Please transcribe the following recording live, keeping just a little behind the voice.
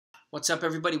What's up,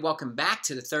 everybody? Welcome back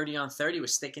to the 30 on 30. We're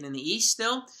sticking in the East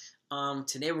still.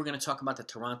 Today we're going to talk about the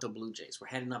Toronto Blue Jays. We're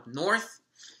heading up north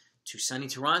to sunny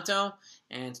Toronto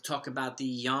and to talk about the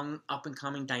young,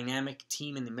 up-and-coming, dynamic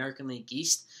team in the American League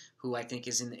East, who I think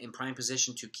is in prime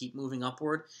position to keep moving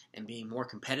upward and being more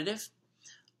competitive.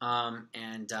 I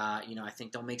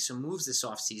think they'll make some moves this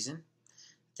offseason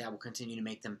that will continue to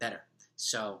make them better.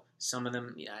 So some of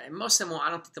them, most of them I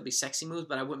don't think they'll be sexy moves,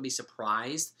 but I wouldn't be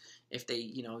surprised if they,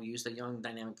 use a young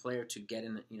dynamic player to get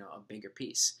in, a bigger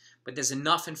piece. But there's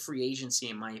enough in free agency,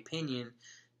 in my opinion,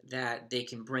 that they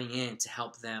can bring in to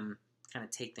help them kind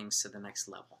of take things to the next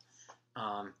level,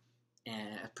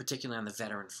 and particularly on the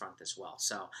veteran front as well.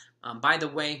 So, by the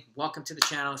way, welcome to the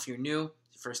channel. If you're new,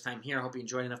 first time here, I hope you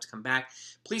enjoyed enough to come back.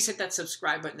 Please hit that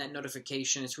subscribe button, that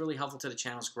notification. It's really helpful to the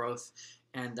channel's growth.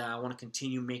 And I want to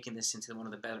continue making this into one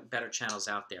of the better channels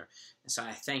out there. And so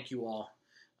I thank you all,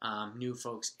 new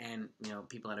folks and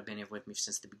people that have been here with me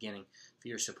since the beginning, for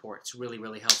your support. It's really,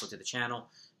 really helpful to the channel,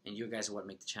 and you guys are what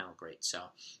make the channel great. So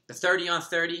the 30 on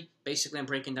 30, basically I'm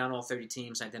breaking down all 30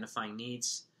 teams, identifying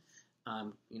needs,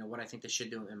 what I think they should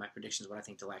do, and my predictions, what I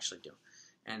think they'll actually do.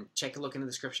 And take a look in the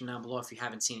description down below if you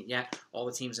haven't seen it yet. All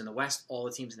the teams in the West, all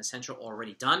the teams in the Central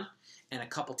already done, and a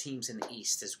couple teams in the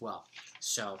East as well.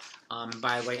 So,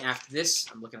 by the way, after this,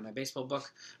 I'm looking at my baseball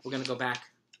book. We're going to go back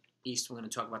East. We're going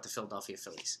to talk about the Philadelphia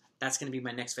Phillies. That's going to be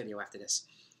my next video after this.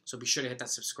 So be sure to hit that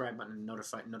subscribe button and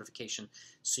notification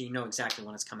so you know exactly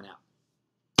when it's coming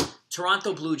out.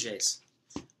 Toronto Blue Jays.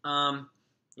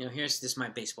 Here's this my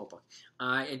baseball book.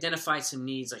 I identified some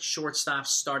needs like shortstop,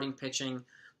 starting pitching,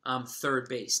 third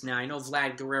base. Now, I know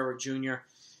Vlad Guerrero Jr.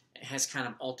 has kind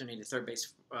of alternated third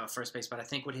base, first base, but I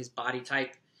think with his body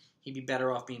type, he'd be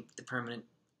better off being the permanent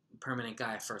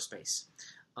guy at first base.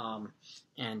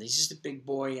 And he's just a big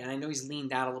boy, and I know he's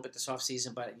leaned out a little bit this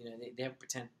offseason, but they have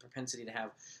propensity to have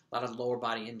a lot of lower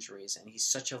body injuries, and he's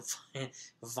such a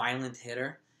violent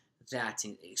hitter that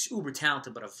he's uber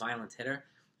talented, but a violent hitter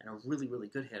and a really, really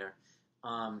good hitter.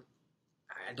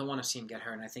 I don't want to see him get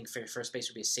hurt, and I think first base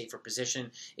would be a safer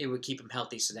position. It would keep him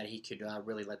healthy so that he could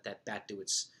really let that bat do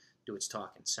its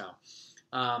talking. So,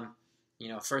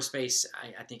 first base,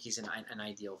 I think he's an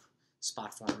ideal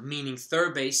spot for him. Meaning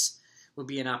third base would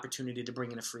be an opportunity to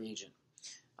bring in a free agent.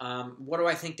 What do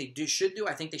I think they should do?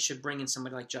 I think they should bring in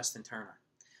somebody like Justin Turner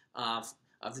of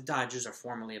the Dodgers, or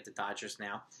formerly of the Dodgers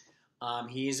now.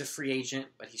 He is a free agent,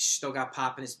 but he's still got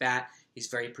pop in his bat. He's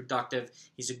very productive.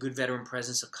 He's a good veteran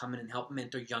presence. He'll come in and help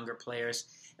mentor younger players.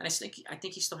 And I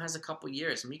think he still has a couple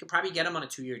years. I mean, you could probably get him on a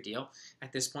 2-year deal.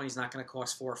 At this point, he's not going to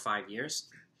cost 4 or 5 years.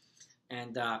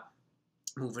 And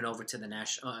moving over to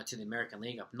the American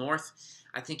League up north,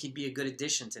 I think he'd be a good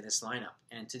addition to this lineup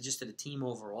and to the team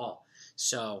overall.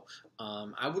 So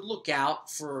I would look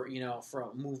out for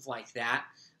a move like that.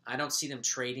 I don't see them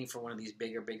trading for one of these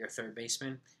bigger third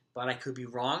basemen, but I could be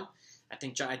wrong. I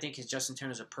think his Justin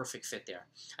Turner is a perfect fit there.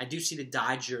 I do see the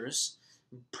Dodgers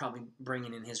probably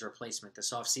bringing in his replacement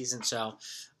this offseason. So,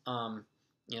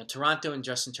 Toronto and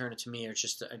Justin Turner to me are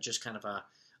just kind of a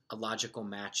logical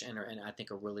match, and I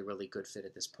think a really, really good fit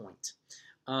at this point.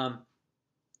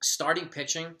 Starting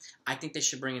pitching, I think they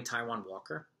should bring in Taijuan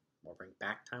Walker, or bring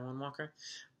back Taijuan Walker.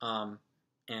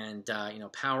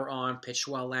 Power on, pitched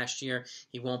well last year.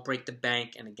 He won't break the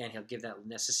bank, and again, he'll give that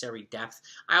necessary depth.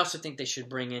 I also think they should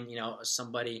bring in,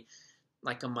 somebody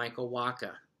like a Michael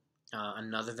Wacha,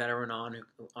 another veteran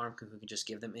who can just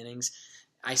give them innings.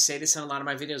 I say this in a lot of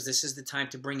my videos. This is the time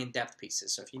to bring in depth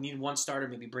pieces. So if you need one starter,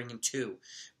 maybe bring in 2.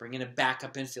 Bring in a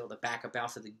backup infield, a backup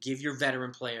outfield to give your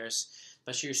veteran players,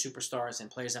 especially your superstars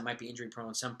and players that might be injury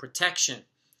prone, some protection.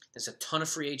 There's a ton of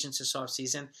free agents this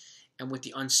offseason. And with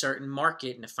the uncertain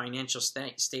market and the financial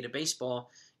state of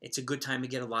baseball, it's a good time to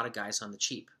get a lot of guys on the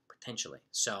cheap, potentially.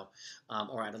 So,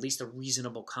 or at least a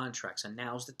reasonable contract. So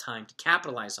now's the time to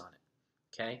capitalize on it.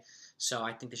 Okay? So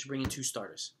I think they should bring in 2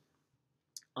 starters.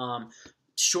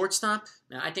 Shortstop,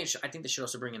 now I think they should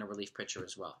also bring in a relief pitcher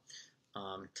as well.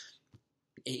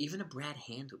 Even a Brad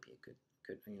Hand would be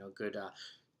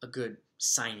a good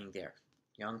signing there.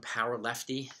 Young power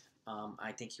lefty.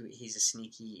 I think he's a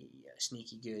sneaky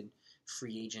good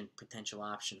free agent potential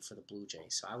option for the Blue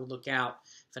Jays. So I would look out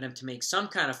for them to make some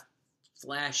kind of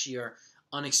flashy or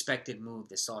unexpected move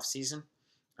this offseason,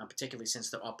 particularly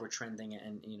since they're upward trending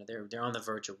and they're on the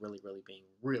verge of really, really being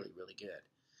really, really good.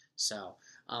 So,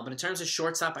 but in terms of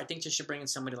shortstop, I think they should bring in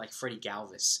somebody like Freddie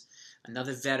Galvis,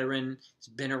 another veteran. He's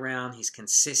been around. He's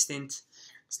consistent.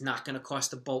 It's not going to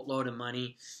cost a boatload of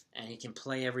money, and he can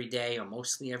play every day or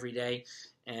mostly every day.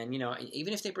 And,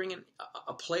 even if they bring in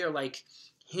a player like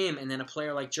him and then a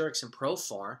player like Jurickson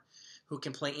Profar, who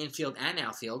can play infield and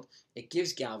outfield, it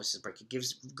gives Galvis a break. It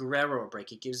gives Guerrero a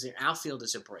break. It gives their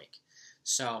outfielders a break.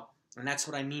 So, and that's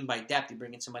what I mean by depth. You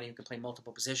bring in somebody who can play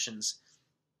multiple positions,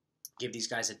 give these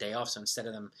guys a day off. So instead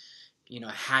of them,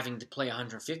 having to play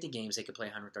 150 games, they could play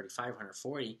 135,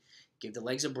 140. Give the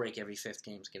legs a break every 5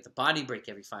 games. Give the body a break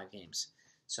every 5 games.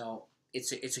 So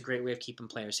it's a great way of keeping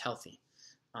players healthy.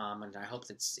 And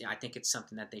I think it's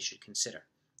something that they should consider.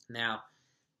 Now,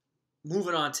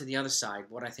 moving on to the other side,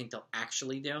 what I think they'll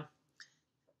actually do,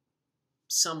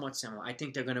 somewhat similar. I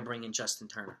think they're going to bring in Justin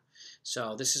Turner.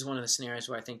 So this is one of the scenarios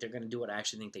where I think they're going to do what I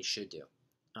actually think they should do.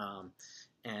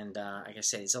 Like I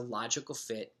said, it's a logical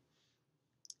fit.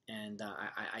 And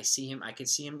I see him. I could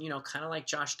see him, kind of like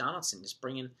Josh Donaldson, just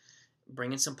bringing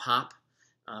some pop.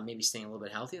 Maybe staying a little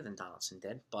bit healthier than Donaldson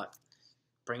did, but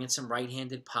bringing some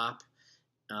right-handed pop,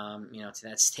 to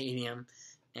that stadium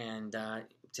and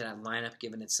to that lineup,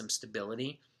 giving it some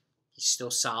stability. He's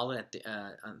still solid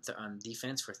on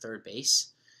defense for third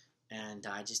base, and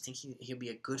I just think he'll be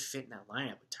a good fit in that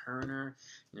lineup with Turner.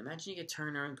 Imagine you get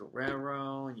Turner and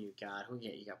Guerrero, and you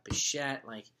got Bichette.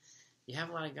 Like, you have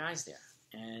a lot of guys there,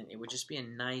 and it would just be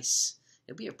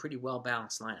it'd be a pretty well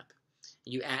balanced lineup.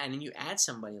 You add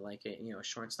somebody like a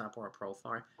shortstop or a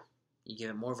profile, you give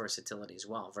it more versatility as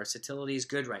well. Versatility is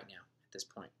good right now at this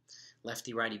point.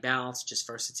 Lefty righty balance, just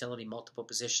versatility, multiple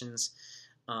positions,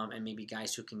 and maybe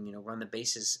guys who can run the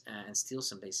bases and steal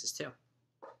some bases too.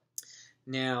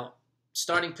 Now,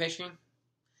 starting pitching,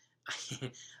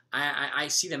 I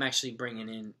see them actually bringing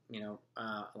in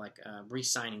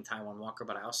re-signing Taijuan Walker,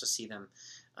 but I also see them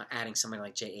adding somebody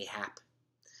like J.A. Happ.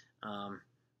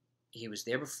 He was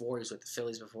there before. He was with the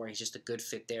Phillies before. He's just a good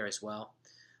fit there as well.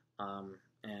 I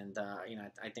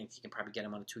think you can probably get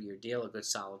him on a 2-year deal. A good,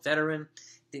 solid veteran.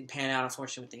 Didn't pan out,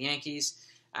 unfortunately, with the Yankees.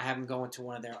 I have him going to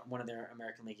one of their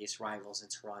American League East rivals in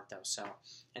Toronto. So,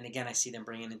 and again, I see them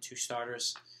bringing in 2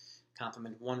 starters,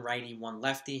 complement 1 righty, 1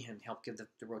 lefty, and help give the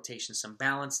rotation some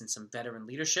balance and some veteran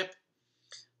leadership.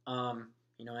 And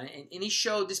he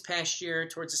showed this past year,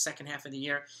 towards the second half of the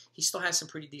year, he still has some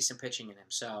pretty decent pitching in him.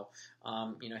 So,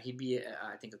 he'd be,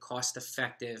 I think, a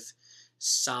cost-effective,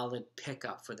 solid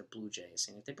pickup for the Blue Jays.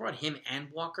 And if they brought him and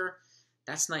Walker,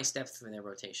 that's nice depth for their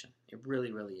rotation. It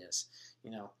really, really is.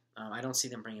 I don't see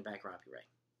them bringing back Robbie Ray.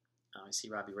 I see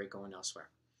Robbie Ray going elsewhere.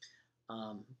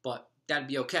 But that'd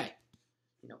be okay.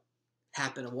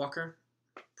 Happen and Walker,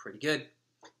 pretty good.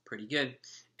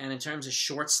 And in terms of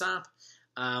shortstop,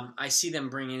 I see them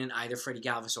bringing in either Freddie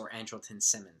Galvis or Andrelton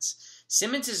Simmons.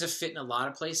 Simmons is a fit in a lot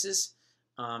of places.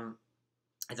 I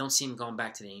don't see him going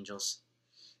back to the Angels.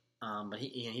 But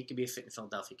he could be a fit in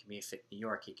Philadelphia. He could be a fit in New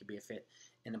York. He could be a fit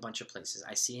in a bunch of places.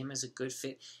 I see him as a good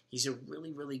fit. He's a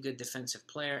really, really good defensive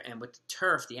player. And with the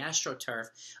turf, the AstroTurf,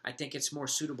 I think it's more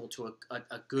suitable to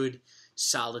a good,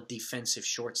 solid defensive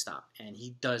shortstop. And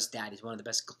he does that. He's one of the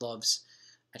best gloves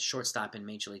at shortstop in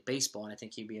Major League Baseball. And I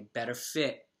think he'd be a better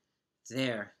fit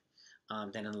there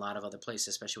than in a lot of other places,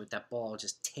 especially with that ball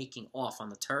just taking off on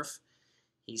the turf.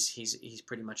 He's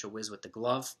pretty much a whiz with the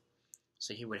glove.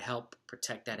 So he would help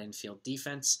protect that infield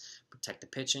defense, protect the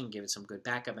pitching, give it some good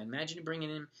backup. And imagine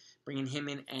bringing him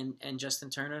in and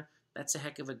Justin Turner. That's a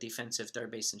heck of a defensive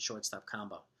third base and shortstop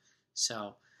combo.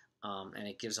 So, and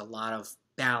it gives a lot of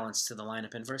balance to the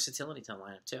lineup and versatility to the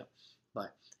lineup too.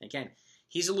 But again,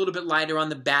 he's a little bit lighter on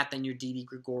the bat than your Didi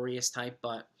Gregorius type,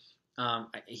 but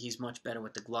he's much better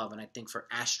with the glove. And I think for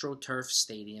AstroTurf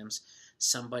stadiums,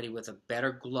 somebody with a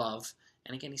better glove,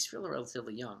 and again, he's still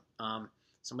relatively young.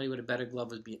 Somebody with a better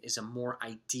glove is a more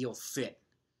ideal fit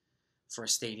for a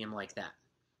stadium like that.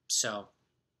 So,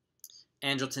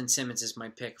 Andrelton Simmons is my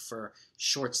pick for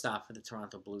shortstop for the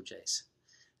Toronto Blue Jays.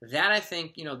 That, I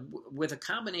think, with a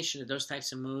combination of those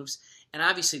types of moves, and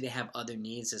obviously they have other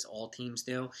needs, as all teams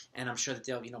do, and I'm sure that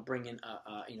they'll, bring in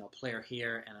a player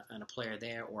here and a player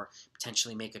there, or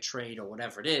potentially make a trade or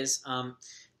whatever it is.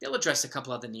 They'll address a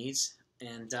couple other needs,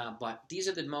 but these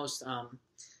are the most,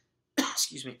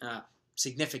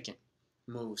 significant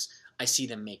moves I see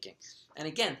them making. And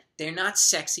again, they're not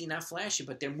sexy, not flashy,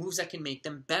 but they're moves that can make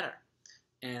them better.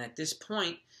 And at this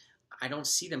point, I don't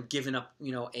see them giving up,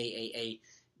 a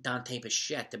Dante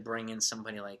Bichette to bring in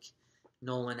somebody like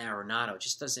Nolan Arenado. It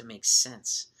just doesn't make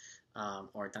sense.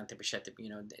 Or Dante Bichette to,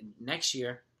 next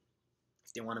year,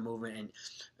 if they want to move in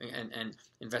and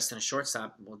invest in a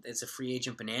shortstop, well, it's a free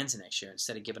agent bonanza next year.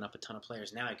 Instead of giving up a ton of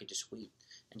players now, I could just wait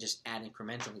and just add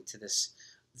incrementally to this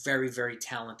very, very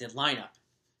talented lineup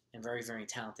and very, very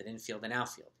talented infield and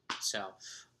outfield. So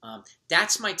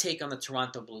that's my take on the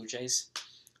Toronto Blue Jays.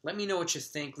 Let me know what you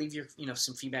think. Leave your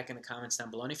some feedback in the comments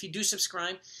down below. And if you do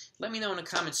subscribe, let me know in the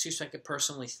comments too so I could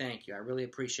personally thank you. I really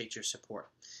appreciate your support.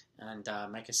 And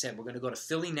like I said, we're going to go to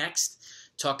Philly next,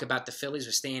 talk about the Phillies.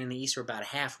 We're staying in the East. We're about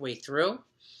halfway through.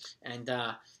 And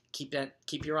keep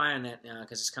your eye on that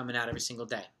because it's coming out every single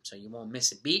day, so you won't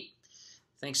miss a beat.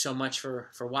 Thanks so much for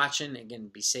watching. Again,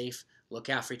 be safe. Look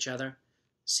out for each other.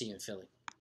 See you in Philly.